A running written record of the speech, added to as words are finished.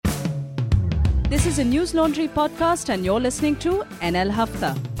This is a News Laundry podcast and you're listening to NL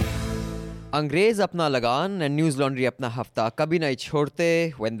Hafta. अंग्रेज अपना लगान and News Laundry अपना हफ्ता कभी नहीं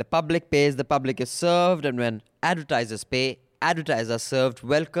छोड़ते. When the public pays, the public is served, and when advertisers pay, advertisers are served.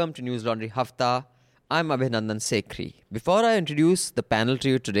 Welcome to News Laundry Hafta. I'm Abhinandan Sekhri. Before I introduce the panel to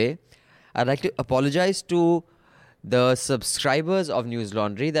you today, I'd like to apologize to the subscribers of News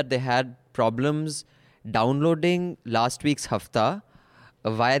Laundry that they had problems downloading last week's Hafta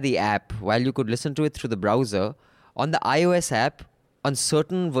via the app. While you could listen to it through the browser, on the iOS app, on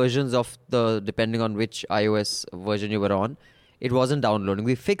certain versions of depending on which iOS version you were on, it wasn't downloading.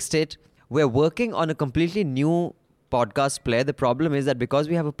 We fixed it. We're working on a completely new podcast player. The problem is that because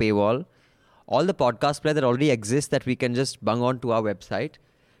we have a paywall, all the podcast player that already exists that we can just bung onto our website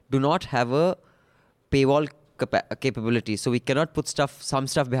do not have a paywall capability. So we cannot put some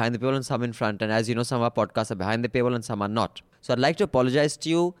stuff behind the paywall and some in front. And as you know, some of our podcasts are behind the paywall and some are not. So I'd like to apologize to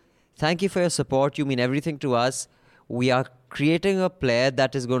you. Thank you for your support. You mean everything to us. We are creating a player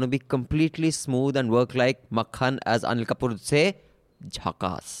that is going to be completely smooth and work like Makhan, as Anil Kapoor would say,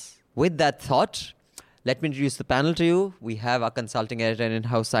 jhakas. With that thought, let me introduce the panel to you. We have our consulting editor and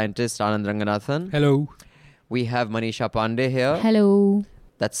in-house scientist, Anand Ranganathan. Hello. We have Manisha Pandey here. Hello.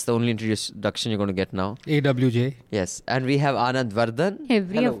 That's the only introduction you're going to get now. AWJ. Yes. And we have Anand Vardhan.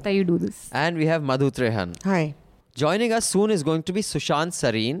 Every hafta you do this. And we have Madhu Trehan. Hi. Joining us soon is going to be Sushant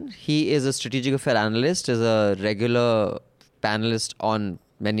Sareen. He is a strategic affair analyst, is a regular panelist on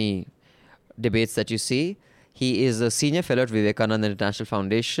many debates that you see. He is a senior fellow at Vivekananda International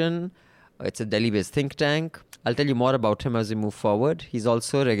Foundation. It's a Delhi-based think tank. I'll tell you more about him as we move forward. He's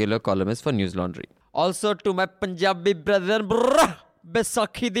also a regular columnist for News Laundry. Also to my Punjabi brother,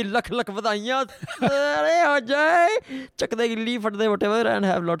 Baisakhi di lakh vadaiyan ho jaye chakde gilli fatde whatever and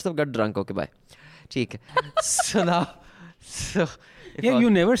have lots of gut drunk. Okay, bye. ठीक है. So now, you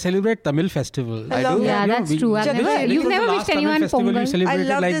never celebrate Tamil festival. I do. Yeah, that's true. You've never wished anyone Pongal. I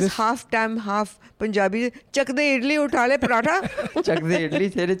love like this half Tam, half Punjabi. Chak de idli, utha le paratha. Chak de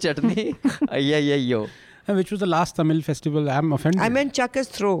idli, tere chutney. Yo. Which was the last Tamil festival? I'm offended. I meant chuck is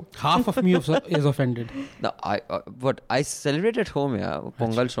throw. Half of me is offended. No, I celebrate at home, yeah.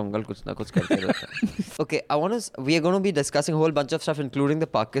 Pongal, shongal, kuch na kuch karte rehta. Okay, we are going to be discussing a whole bunch of stuff, including the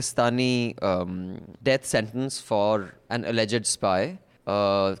Pakistani death sentence for an alleged spy,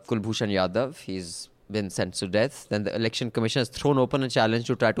 Kulbhushan Yadav. He's been sentenced to death. Then the Election Commission has thrown open a challenge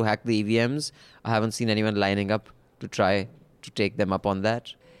to try to hack the EVMs. I haven't seen anyone lining up to try to take them up on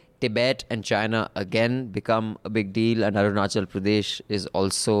that. Tibet and China again become a big deal, and Arunachal Pradesh is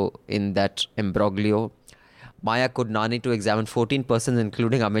also in that imbroglio. Maya Kudnani to examine 14 persons,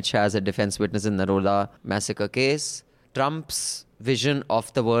 including Amit Shah, as a defense witness in Naroda massacre case. Trump's vision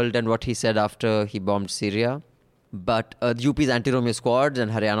of the world and what he said after he bombed Syria. But UP's anti-Romeo squads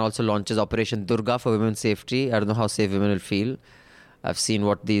and Haryana also launches Operation Durga for women's safety. I don't know how safe women will feel. I've seen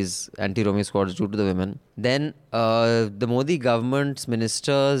what these anti-Romeo squads do to the women. Then the Modi government's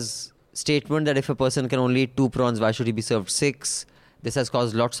minister's statement that if a person can only eat 2 prawns, why should he be served 6? This has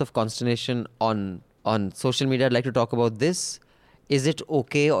caused lots of consternation on social media. I'd like to talk about this. Is it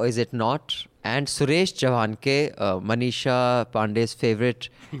okay or is it not? And Suresh Javanke, Manisha Pandey's favorite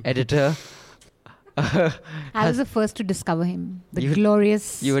editor. I was the first to discover him. The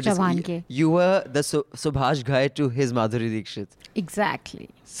glorious Javanke. You were the Subhash Ghai to his Madhuri Dixit. Exactly.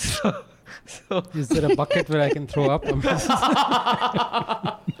 So, is there a bucket where I can throw up?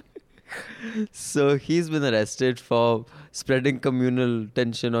 So he's been arrested for spreading communal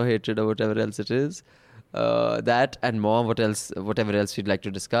tension or hatred or whatever else it is. That and more, whatever else we'd like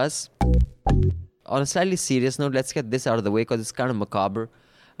to discuss. On a slightly serious note, let's get this out of the way because it's kind of macabre.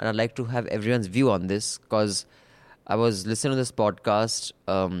 And I'd like to have everyone's view on this because I was listening to this podcast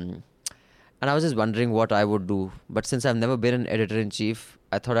and I was just wondering what I would do. But since I've never been an editor-in-chief,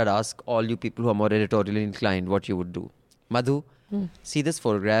 I thought I'd ask all you people who are more editorially inclined what you would do. Madhu, see this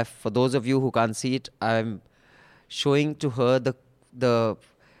photograph. For those of you who can't see it, I'm showing to her the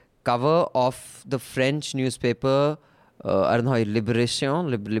cover of the French newspaper, I don't know how Libération.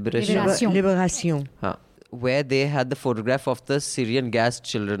 Where they had the photograph of the Syrian gassed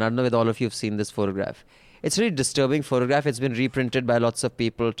children. I don't know whether all of you have seen this photograph. It's a really disturbing photograph. It's been reprinted by lots of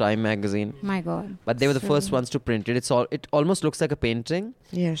people, Time magazine. My God. But they were the first ones to print it. It almost looks like a painting.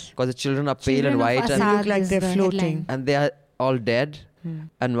 Yes. Because the children are pale and white. And they look like they're floating. And they are all dead.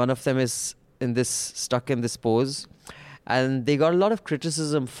 And one of them is stuck in this pose. And they got a lot of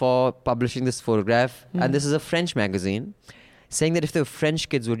criticism for publishing this photograph. And this is a French magazine saying that if they were French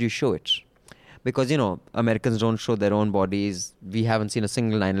kids, would you show it? Because, Americans don't show their own bodies. We haven't seen a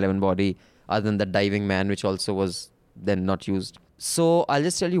single 9/11 body other than the diving man, which also was then not used. So I'll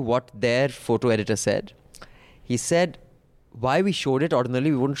just tell you what their photo editor said. He said, why we showed it, ordinarily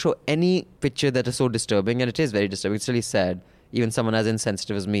we wouldn't show any picture that is so disturbing, and it is very disturbing. It's really sad. Even someone as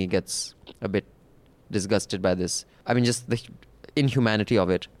insensitive as me gets a bit disgusted by this. I mean, just the inhumanity of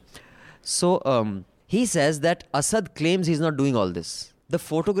it. So he says that Assad claims he's not doing all this. The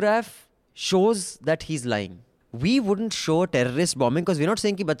photograph shows that he's lying. We wouldn't show a terrorist bombing because we're not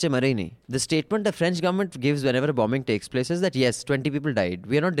saying ki bacche mare hi nahi. The statement the French government gives whenever a bombing takes place is that yes, 20 people died.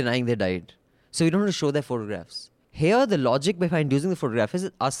 We are not denying they died. So we don't want to show their photographs. Here the logic behind using the photograph is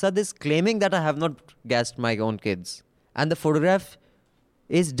that Assad is claiming that I have not gassed my own kids. And the photograph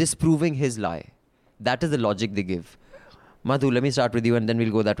is disproving his lie. That is the logic they give. Madhu, let me start with you and then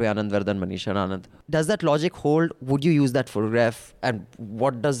we'll go that way. Anand, Vardhan, Manish and Anand. Does that logic hold? Would you use that photograph? And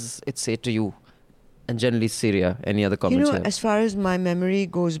what does it say to you? And generally Syria, any other comments here? As far as my memory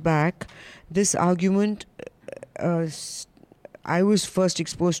goes back, this argument, I was first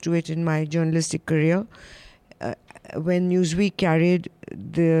exposed to it in my journalistic career when Newsweek carried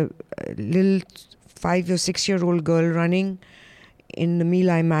the little 5 or 6 year old girl running in the My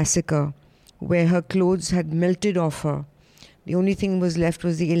Lai massacre, where her clothes had melted off her. The only thing was left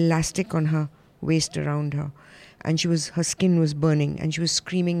was the elastic on her waist around her, and her skin was burning, and she was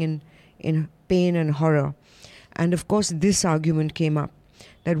screaming in pain and horror. And of course this argument came up,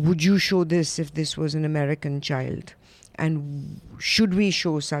 that would you show this if this was an American child, and should we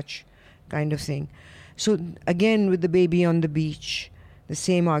show such kind of thing? So again, with the baby on the beach, the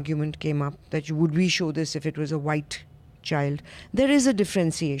same argument came up, that would we show this if it was a white child? There is a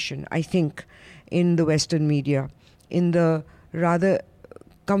differentiation, I think, in the Western media, in the rather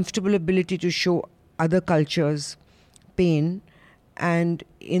comfortable ability to show other cultures' pain, and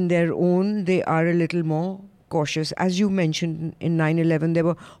in their own, they are a little more cautious. As you mentioned, in 9/11, there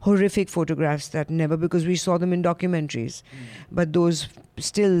were horrific photographs that never, because we saw them in documentaries, but those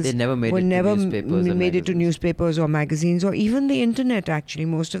stills they never made were it never to newspapers made it to newspapers or magazines or even the internet. Actually,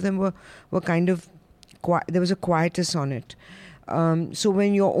 most of them were kind of there was a quietus on it. So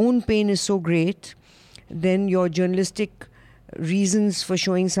when your own pain is so great, then your journalistic reasons for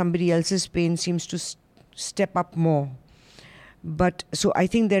showing somebody else's pain seems to step up more. But so I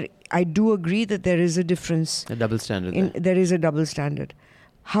think I do agree that there is a difference. A double standard. There is a double standard.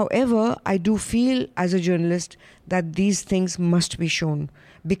 However, I do feel as a journalist that these things must be shown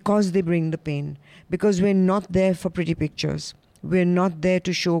because they bring the pain. Because we're not there for pretty pictures. We're not there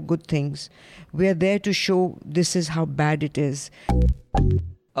to show good things. We're there to show this is how bad it is.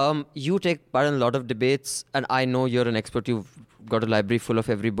 You take part in a lot of debates, and I know you're an expert. You've got a library full of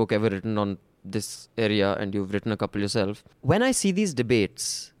every book ever written on this area, and you've written a couple yourself. When I see these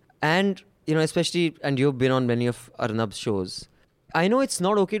debates, and especially, and you've been on many of Arnab's shows, I know it's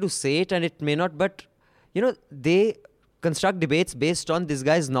not okay to say it, and it may not, but they construct debates based on this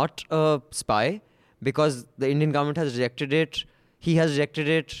guy is not a spy because the Indian government has rejected it. He has rejected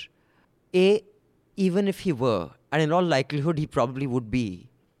it. Even if he were, and in all likelihood he probably would be,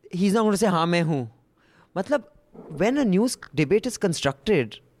 he's not going to say haan main hu. Matlab, when a news debate is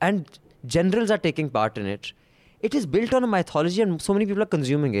constructed and generals are taking part in it, it is built on a mythology and so many people are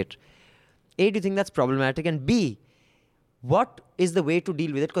consuming it. A, do you think that's problematic? And B, what is the way to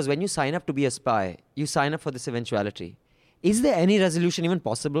deal with it? Because when you sign up to be a spy, you sign up for this eventuality. Is there any resolution even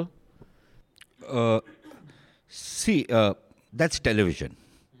possible? That's television,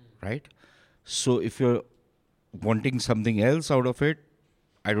 right? So if you're wanting something else out of it,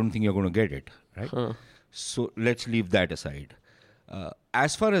 I don't think you're going to get it, right? So let's leave that aside.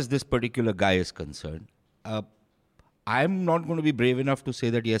 As far as this particular guy is concerned, I'm not going to be brave enough to say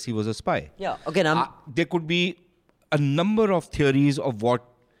that, yes, he was a spy. Yeah, okay. There could be a number of theories of what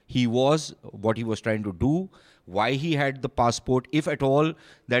he was trying to do, why he had the passport, if at all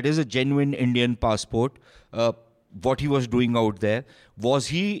that is a genuine Indian passport, what he was doing out there. Was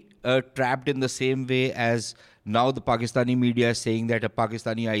he trapped in the same way as now the Pakistani media is saying that a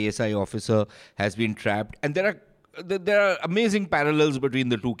Pakistani ISI officer has been trapped? And there are amazing parallels between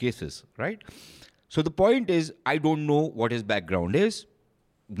the two cases, right? So the point is, I don't know what his background is.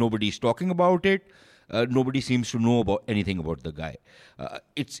 Nobody's talking about it. Nobody seems to know anything about the guy.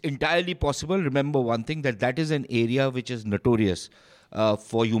 It's entirely possible. Remember one thing, that is an area which is notorious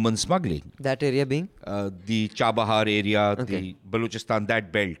for human smuggling. That area being? The Chabahar area, the Balochistan,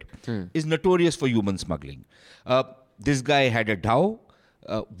 that belt is notorious for human smuggling. This guy had a dhow.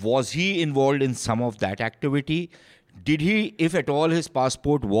 Was he involved in some of that activity? Did he, if at all his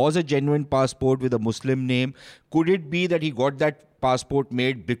passport was a genuine passport with a Muslim name, could it be that he got that passport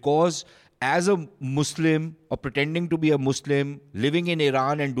made because as a Muslim or pretending to be a Muslim living in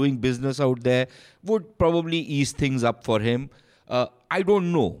Iran and doing business out there would probably ease things up for him? I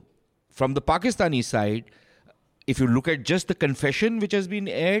don't know. From the Pakistani side, if you look at just the confession which has been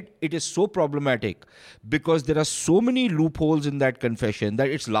aired, it is so problematic because there are so many loopholes in that confession that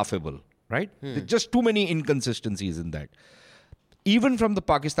it's laughable, right? There's just too many inconsistencies in that. Even from the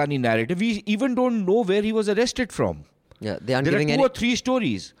Pakistani narrative, we even don't know where he was arrested from. Yeah, they aren't There are giving two any. or three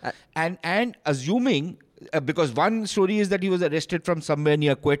stories. And assuming, because one story is that he was arrested from somewhere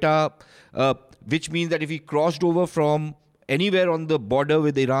near Quetta, which means that if he crossed over from anywhere on the border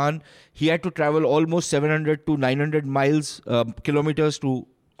with Iran, he had to travel almost 700 to 900 kilometers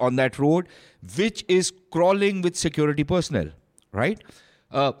on that road, which is crawling with security personnel, right?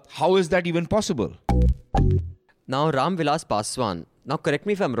 How is that even possible? Now, Ram Vilas Paswan. Now, correct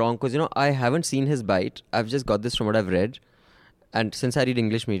me if I'm wrong, because, I haven't seen his bite. I've just got this from what I've read. And since I read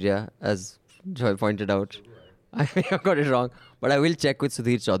English media, as Joy pointed out, I may have got it wrong. But I will check with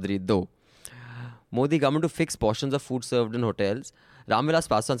Sudhir Chaudhary, though. Modi government to fix portions of food served in hotels. Ram Vilas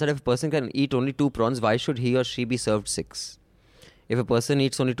Paswan said if a person can eat only 2 prawns, why should he or she be served 6? If a person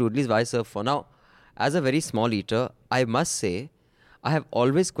eats only 2 idlis, why serve 4? Now, as a very small eater, I must say, I have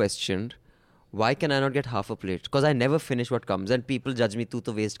always questioned, why can I not get half a plate? Because I never finish what comes. And people judge me, तू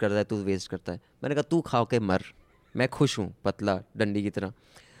तो waste करता है, तू waste करता है. मैंने कहा, तू खा के मर. मैं खुश हूँ, पतला, डंडी की तरह.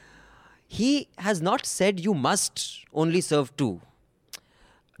 He has not said you must only serve 2.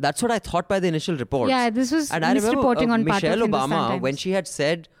 That's what I thought by the initial reports. Yeah, this was and I remember misreporting on part of Michelle Hindustan Obama, Times. when she had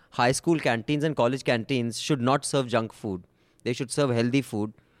said high school canteens and college canteens should not serve junk food. They should serve healthy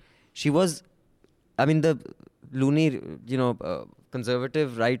food. She was, the loony,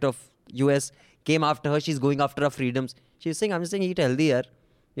 conservative right of US came after her. She's going after her freedoms. She's saying, I'm just saying eat healthier.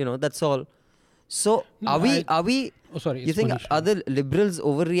 That's all. So No, are we Oh, sorry. you think are the liberals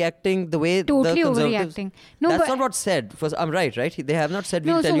overreacting the way Totally the conservatives? overreacting. No, that's but- not what's said. First, I'm right? They have not said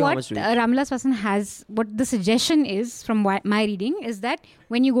we'll No, tell so you how what much to eat. Ram Vilas Paswan has, what the suggestion is from my reading is that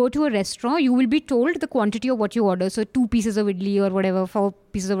when you go to a restaurant, you will be told the quantity of what you order. So 2 pieces of idli or whatever, 4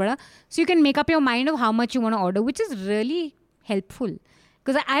 pieces of vada. So you can make up your mind of how much you want to order, which is really helpful.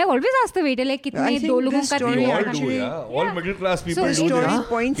 Because I always ask the waiter, like, I कितने think 2 लोगों this का story We तीन all लोगों का? do, actually- yeah. All middle class people So The do story this.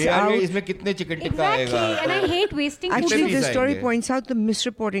 points कि यार out. ये इसमें कितने chicken tikka Exactly, आएगा? and I hate wasting food. Actually, Chicken the story design, points out the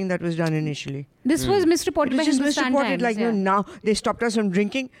misreporting that was done initially. This was misreported It by was just Hindustan misreported, Times. like, yeah. now they stopped us from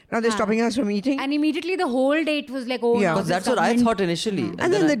drinking, now they're stopping us from eating. And immediately the whole day it was like, oh, Yeah. no, Because this that's what I government- thought initially.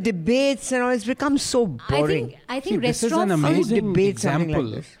 And then the debates and all, it's become so boring. I See, think this is restaurant an food- amazing debate something like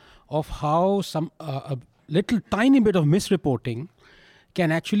example this. of how a little tiny bit of misreporting can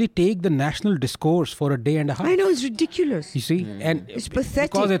actually take the national discourse for a day and a half. I know, it's ridiculous. You see, and It's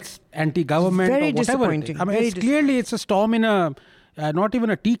pathetic. because it's anti-government Very or whatever. disappointing. It's clearly it's a storm in a not even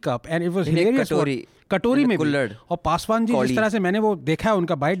a teacup, and it was In a hilarious. katori. कटोरी In a में भी कुल्हड़. और पासवान जी जिस कौड़ी. तरह से मैंने वो देखा है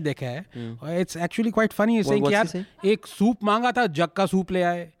उनका बाइट देखा है it's actually quite funny saying कि what's he यार एक सूप मांगा था जग का सूप ले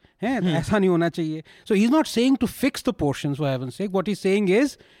आए हैं ऐसा नहीं होना चाहिए so he's not saying to fix the portions for heaven's sake what he's saying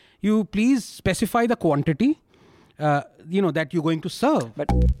is you please specify the quantity that you're going to serve.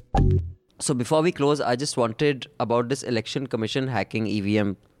 But so before we close, I just wanted about this election commission hacking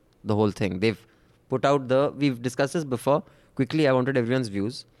EVM, the whole thing. They've put out we've discussed this before. Quickly, I wanted everyone's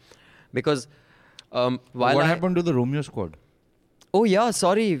views because while What happened to the Romeo squad? Oh yeah,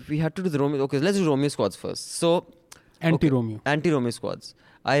 sorry, we had to do the Romeo. Okay, let's do Romeo squads first. So Anti-Romeo. Anti-Romeo squads.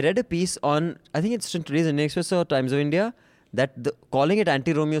 I read a piece on, I think it's in today's Indian Express or Times of India, that calling it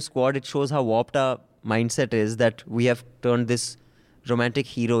Anti-Romeo squad, it shows how warped our mindset is, that we have turned this romantic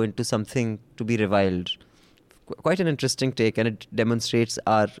hero into something to be reviled. Quite an interesting take, and it demonstrates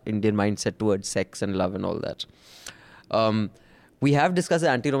our Indian mindset towards sex and love and all that. We have discussed the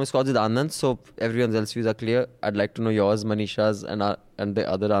anti-Romeo squads with Anand, so everyone's else views are clear. I'd like to know yours, Manisha's, and the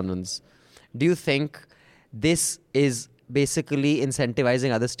other Anand's. Do you think this is basically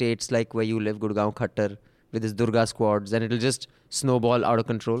incentivizing other states like where you live, Gurgaon, Khattar, with this Durga squads, and it'll just snowball out of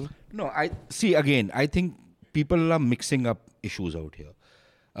control? No, I think people are mixing up issues out here.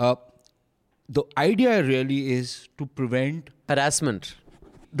 The idea really is to prevent Harassment.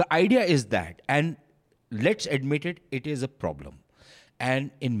 the idea is that, and let's admit it, it is a problem.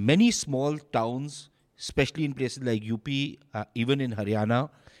 And in many small towns, especially in places like UP, even in Haryana,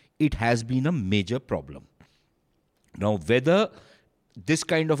 it has been a major problem. Now, whether this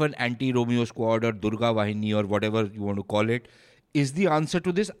kind of an anti-Romeo squad or Durga Vahini or whatever you want to call it is the answer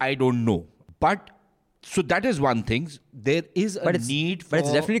to this, I don't know. But, so that is one thing. There is a need for... But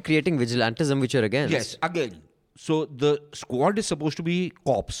it's definitely creating vigilantism, which you're against. Yes, again. So the squad is supposed to be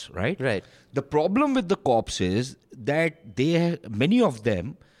cops, right? Right. The problem with the cops is that many of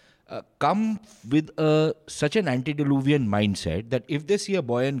them come with such an antediluvian mindset that if they see a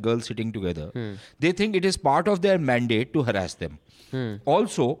boy and girl sitting together, they think it is part of their mandate to harass them.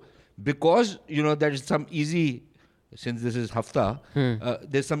 Also, because, there is some easy, since this is hafta,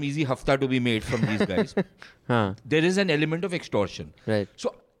 there's some easy hafta to be made from these guys. There is an element of extortion. Right.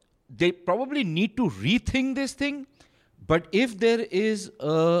 So they probably need to rethink this thing. But if there is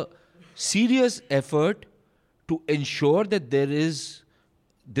a serious effort to ensure that there is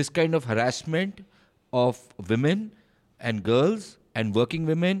this kind of harassment of women and girls and working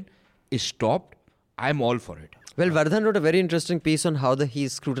women is stopped, I'm all for it. Well, Vardhan wrote a very interesting piece on how he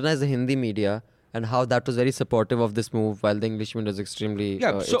scrutinized the Hindi media and how that was very supportive of this move, while the English media is extremely...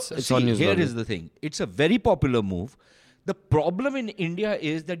 it's on News here Laundry. is the thing. It's a very popular move. The problem in India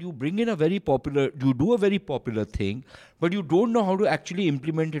is that you do a very popular thing, but you don't know how to actually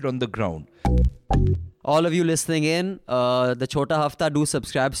implement it on the ground. All of you listening in, the Chota Hafta, do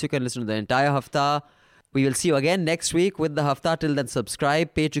subscribe so you can listen to the entire Hafta. We will see you again next week with the Hafta. Till then,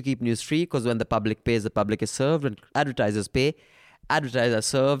 subscribe, pay to keep news free, because when the public pays, the public is served. When advertisers pay, advertisers are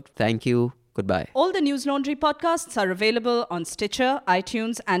served. Thank you. Goodbye. All the News Laundry podcasts are available on Stitcher,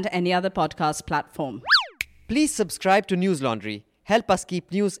 iTunes, and any other podcast platform. Please subscribe to News Laundry. Help us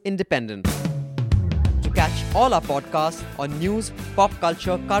keep news independent. To catch all our podcasts on news, pop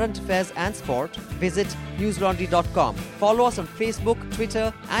culture, current affairs and sport, visit newslaundry.com. Follow us on Facebook,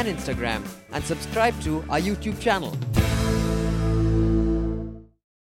 Twitter and Instagram and subscribe to our YouTube channel.